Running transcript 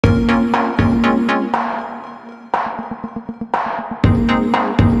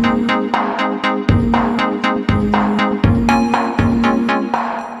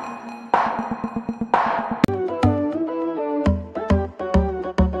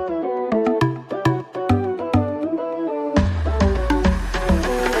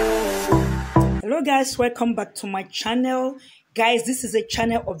guys, welcome back to my channel. Guys, this is a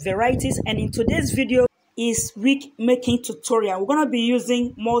channel of varieties, and in today's video is wig making tutorial. We're going to be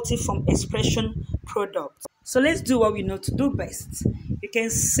using multi from Expression products. So let's do what we know to do best. You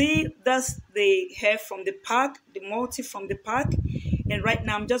can see that's the hair from the pack, the multi from the pack, and right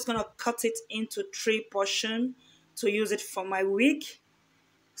now I'm just going to cut it into 3 portions to use it for my wig.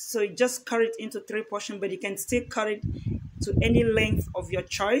 So you just cut it into 3 portions, but you can still cut it to any length of your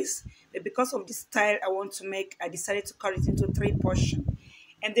choice. But because of the style I want to make, I decided to cut it into 3 portions.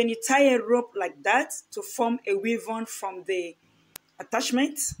 And then you tie a rope like that to form a weave-on from the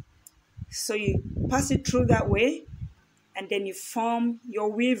attachment. So you pass it through that way, and then you form your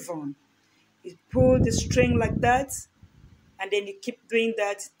weave-on. You pull the string like that, and then you keep doing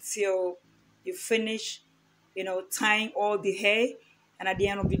that till you finish, tying all the hair. And at the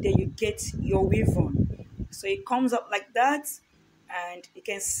end of the day, you get your weave-on. So it comes up like that, and you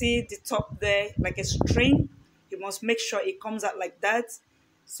can see the top there like a string. You must make sure it comes out like that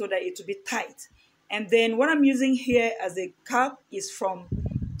so that it will be tight. And then what I'm using here as a cap is from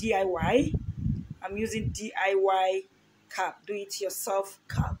DIY. I'm using DIY cap, do it yourself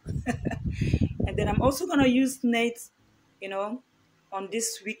cap. And then I'm also gonna use net, on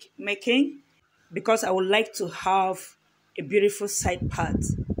this wig making, because I would like to have a beautiful side part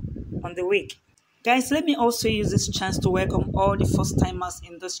on the wig. Guys, let me also use this chance to welcome all the first timers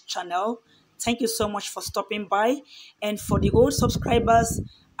in this channel. Thank you so much for stopping by. And for the old subscribers,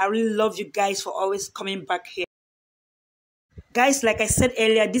 I really love you guys for always coming back here. Guys, like I said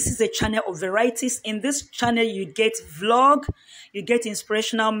earlier, this is a channel of varieties. In this channel, you get vlog, you get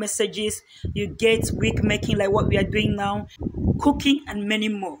inspirational messages, you get wig making like what we are doing now, cooking, and many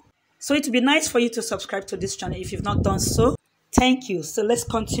more. So it would be nice for you to subscribe to this channel if you've not done so. Thank you. So let's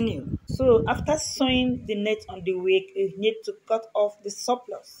continue. So after sewing the net on the wig, you need to cut off the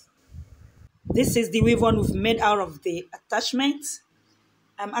surplus. This is the weave-on we've made out of the attachment.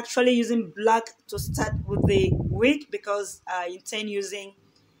 I'm actually using black to start with the wig because I intend using,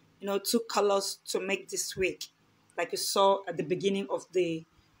 2 colors to make this wig, like you saw at the beginning of the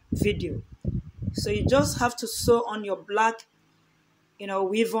video. So you just have to sew on your black,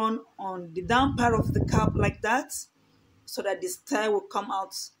 weave-on the down part of the cap like that, so that the style will come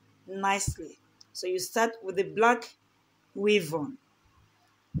out nicely. So you start with the black weave-on,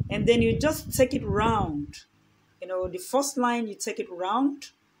 and then you just take it round. The first line, you take it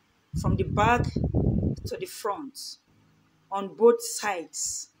round from the back to the front on both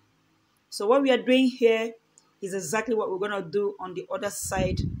sides. So what we are doing here is exactly what we're going to do on the other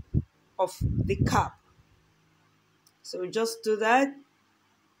side of the cap. So we just do that,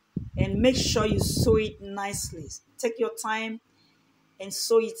 and make sure you sew it nicely. Take your time and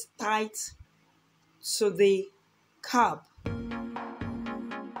sew it tight to the cap.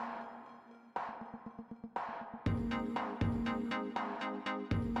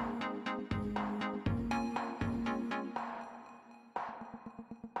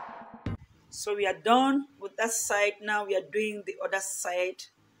 So we are done with that side. Now we are doing the other side.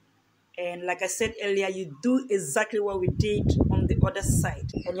 And like I said earlier, you do exactly what we did on the other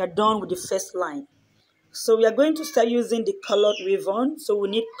side. And you're done with the first line. So we are going to start using the colored weave-on. So we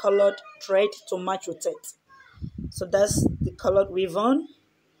need colored thread to match with it. So that's the colored weave-on.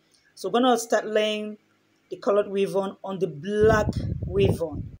 So we're going to start laying the colored weave-on on the black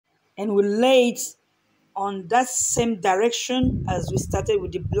weave-on. And we lay it on that same direction as we started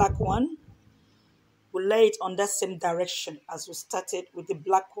with the black one. We lay it on that same direction as we started with the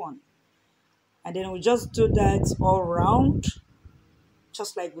black one. And then we just do that all around,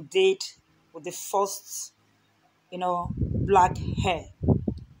 just like we did with the first, black hair.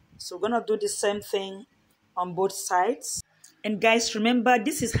 So we're going to do the same thing on both sides. And guys, remember,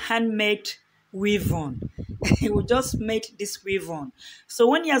 this is handmade weave-on. We just made this weave-on. So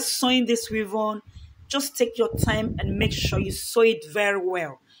when you're sewing this weave-on, just take your time and make sure you sew it very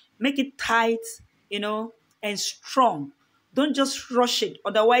well. Make it tight, and strong. Don't just rush it,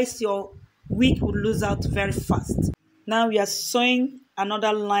 otherwise your wig will lose out very fast. Now we are sewing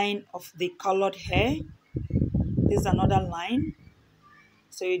another line of the colored hair. This is another line.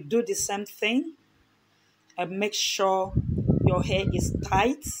 So you do the same thing and make sure your hair is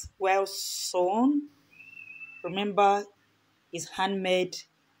tight, well sewn. Remember, it's handmade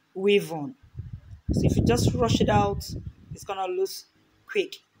weave-on. So if you just rush it out, it's gonna lose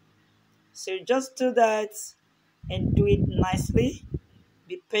quick. So you just do that and do it nicely.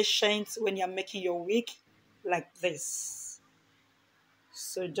 Be patient when you're making your wig like this.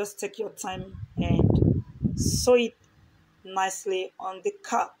 So just take your time and sew it nicely on the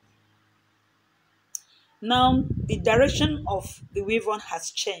cap. Now the direction of the weave on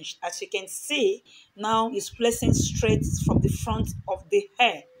has changed. As you can see, now it's placing straight from the front of the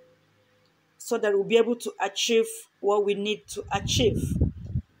hair, so that we'll be able to achieve what we need to achieve.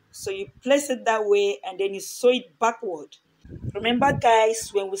 So you place it that way and then you sew it backward. Remember guys,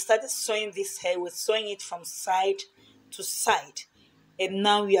 when we started sewing this hair, we're sewing it from side to side. And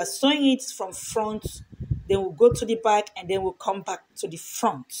now we are sewing it from front, then we'll go to the back and then we'll come back to the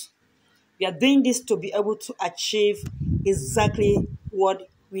front. We are doing this to be able to achieve exactly what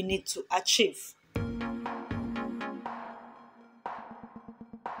we need to achieve.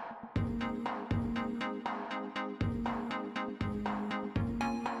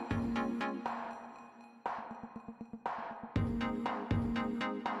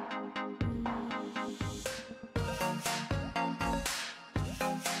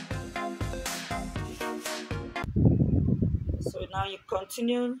 So now you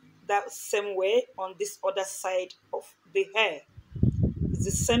continue that same way on this other side of the hair. It's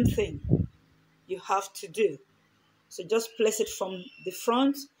the same thing you have to do. So just place it from the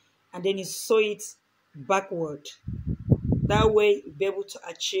front and then you sew it backward. That way you'll be able to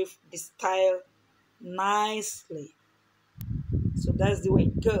achieve the style nicely. So that's the way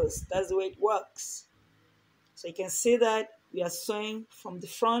it goes. That's the way it works. So you can see that we are sewing from the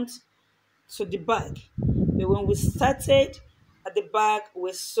front to the back. But when we started at the back,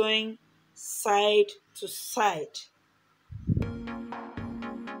 we're sewing side to side.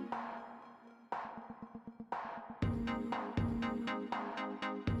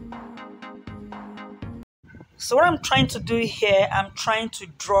 So what I'm trying to do here, I'm trying to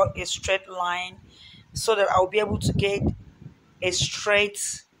draw a straight line so that I'll be able to get a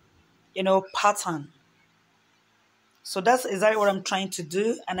straight, pattern. So that's exactly what I'm trying to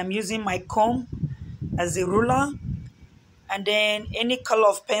do. And I'm using my comb as a ruler and then any color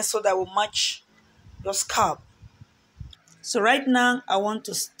of pencil that will match your scalp. So right now I want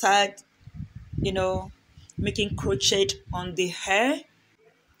to start, making crochet on the hair.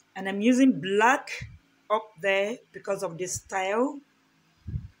 And I'm using black up there because of this style.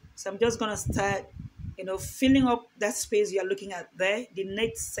 So I'm just going to start, filling up that space you're looking at there, the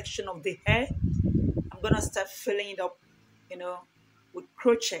next section of the hair. I'm going to start filling it up, with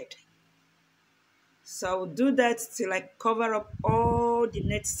crochet. So I'll do that till I cover up all the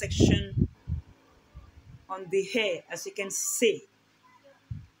next section on the hair, as you can see.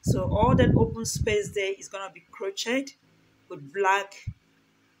 So all that open space there is going to be crocheted with black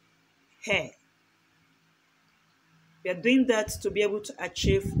hair. We are doing that to be able to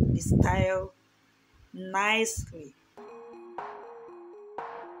achieve the style nicely.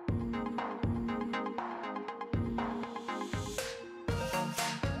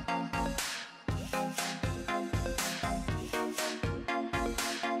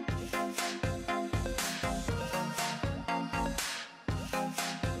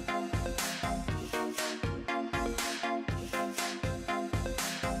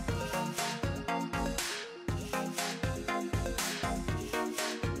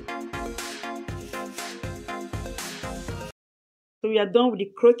 So we are done with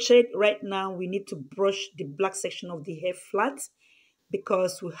the crochet. Right now we need to brush the black section of the hair flat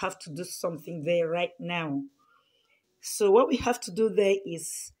because we have to do something there right now. So what we have to do there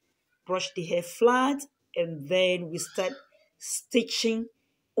is brush the hair flat and then we start stitching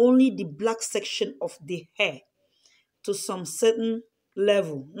only the black section of the hair to some certain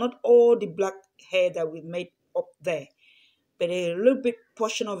level. Not all the black hair that we made up there, but a little bit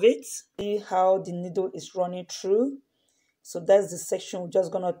portion of it. See how the needle is running through. So that's the section we're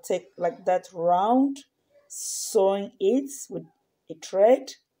just going to take like that round, sewing it with a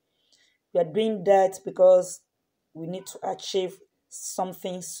thread. We are doing that because we need to achieve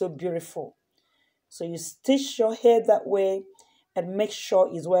something so beautiful. So you stitch your hair that way and make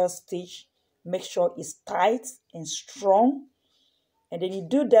sure it's well stitched. Make sure it's tight and strong. And then you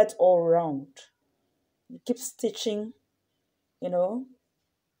do that all around. You keep stitching, all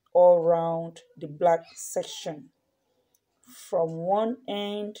around the black section, from one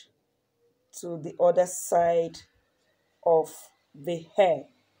end to the other side of the hair.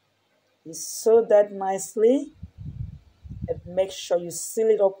 You sew that nicely and make sure you seal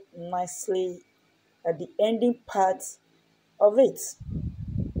it up nicely at the ending part of it.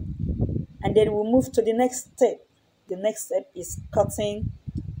 And then we'll move to the next step. The next step is cutting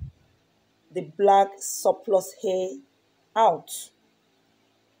the black surplus hair out.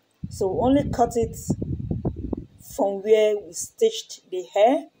 So we only cut it from where we stitched the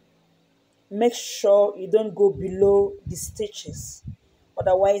hair. Make sure you don't go below the stitches,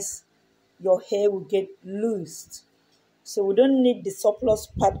 otherwise your hair will get loosed. So we don't need the surplus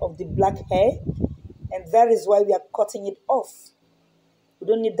part of the black hair. and that is why we are cutting it off. We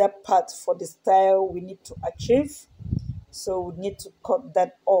don't need that part for the style we need to achieve, so we need to cut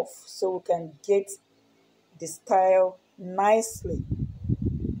that off so we can get the style nicely.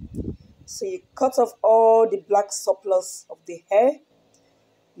 So you cut off all the black surplus of the hair.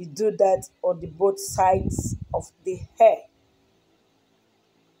 You do that on the both sides of the hair.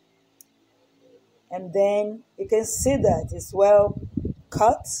 And then you can see that it's well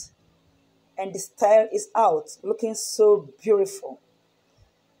cut and the style is out, looking so beautiful.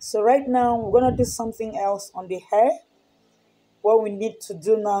 So right now we're going to do something else on the hair. What we need to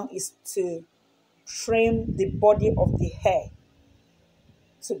do now is to trim the body of the hair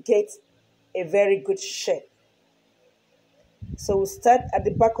to get a very good shape. So we'll start at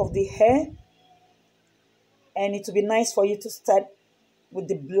the back of the hair, and it will be nice for you to start with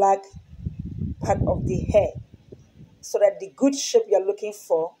the black part of the hair so that the good shape you're looking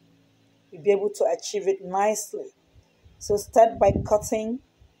for, you'll be able to achieve it nicely. So start by cutting,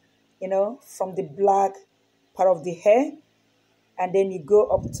 from the black part of the hair, and then you go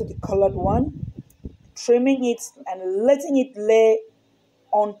up to the colored one, trimming it and letting it lay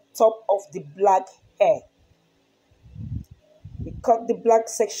on top of the black hair. You cut the black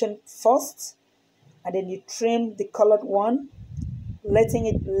section first, and then you trim the colored one, letting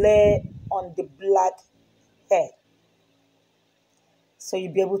it lay on the black hair. So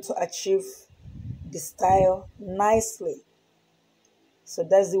you'll be able to achieve the style nicely. So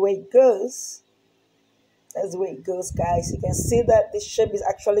that's the way it goes. That's the way it goes, guys. You can see that the shape is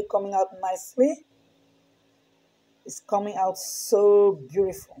actually coming out nicely. It's coming out so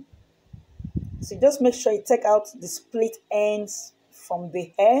beautiful. So just make sure you take out the split ends from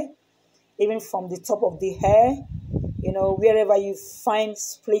the hair, even from the top of the hair. Wherever you find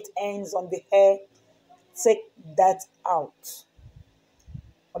split ends on the hair, take that out.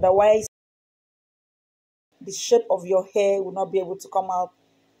 Otherwise, the shape of your hair will not be able to come out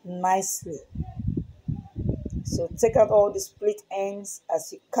nicely. So take out all the split ends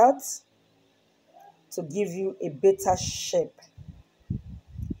as you cut to give you a better shape.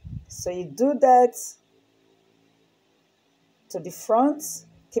 So you do that to the front,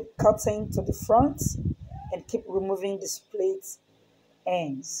 keep cutting to the front, and keep removing the split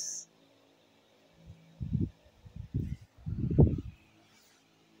ends.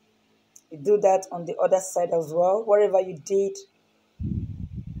 You do that on the other side as well. Whatever you did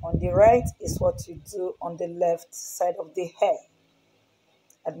on the right is what you do on the left side of the hair.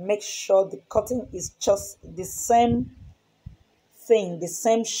 And make sure the cutting is just the same thing, the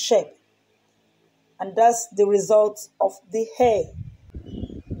same shape. And that's the result of the hair.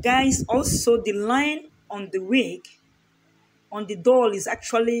 Guys, also the line on the wig, on the doll, is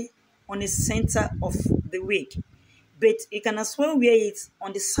actually on the center of the wig. But you can as well wear it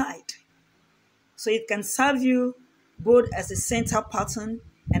on the side. So it can serve you both as a center pattern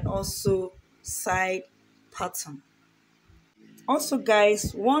and also side pattern. Also,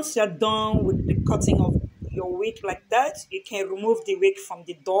 guys, once you're done with the cutting of your wig like that, you can remove the wig from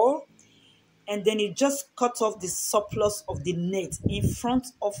the doll, and then you just cut off the surplus of the net in front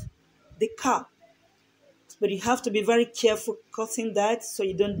of the cap. But you have to be very careful cutting that so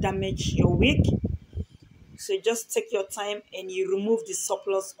you don't damage your wig. So you just take your time and you remove the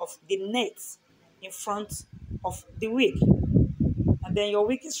surplus of the net in front of the wig, and then your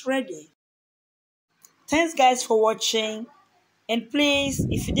wig is ready. Thanks, guys, for watching. And please,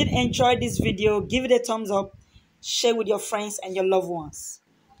 if you did enjoy this video, give it a thumbs up, share with your friends and your loved ones.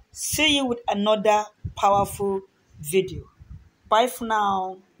 See you with another powerful video. Bye for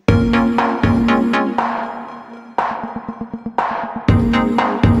now.